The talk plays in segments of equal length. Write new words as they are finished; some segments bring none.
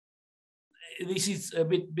this is a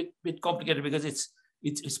bit complicated because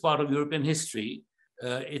it's part of European history.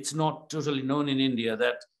 It's not totally known in India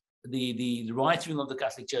that the right wing of the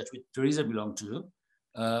Catholic Church, which Teresa belonged to,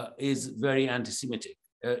 is very anti-Semitic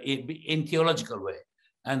in theological way,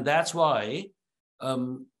 and that's why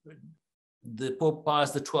the Pope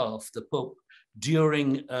Pius XII, the Pope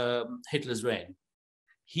during Hitler's reign,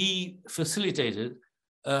 he facilitated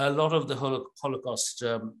a lot of the Holocaust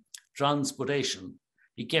transportation.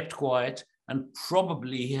 He kept quiet and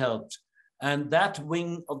probably he helped. And that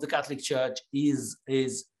wing of the Catholic Church is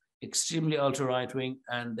extremely ultra-right wing,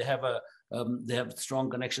 and they have strong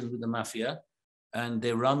connections with the mafia, and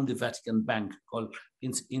they run the Vatican Bank called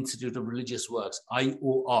Institute of Religious Works,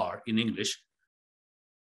 IOR in English,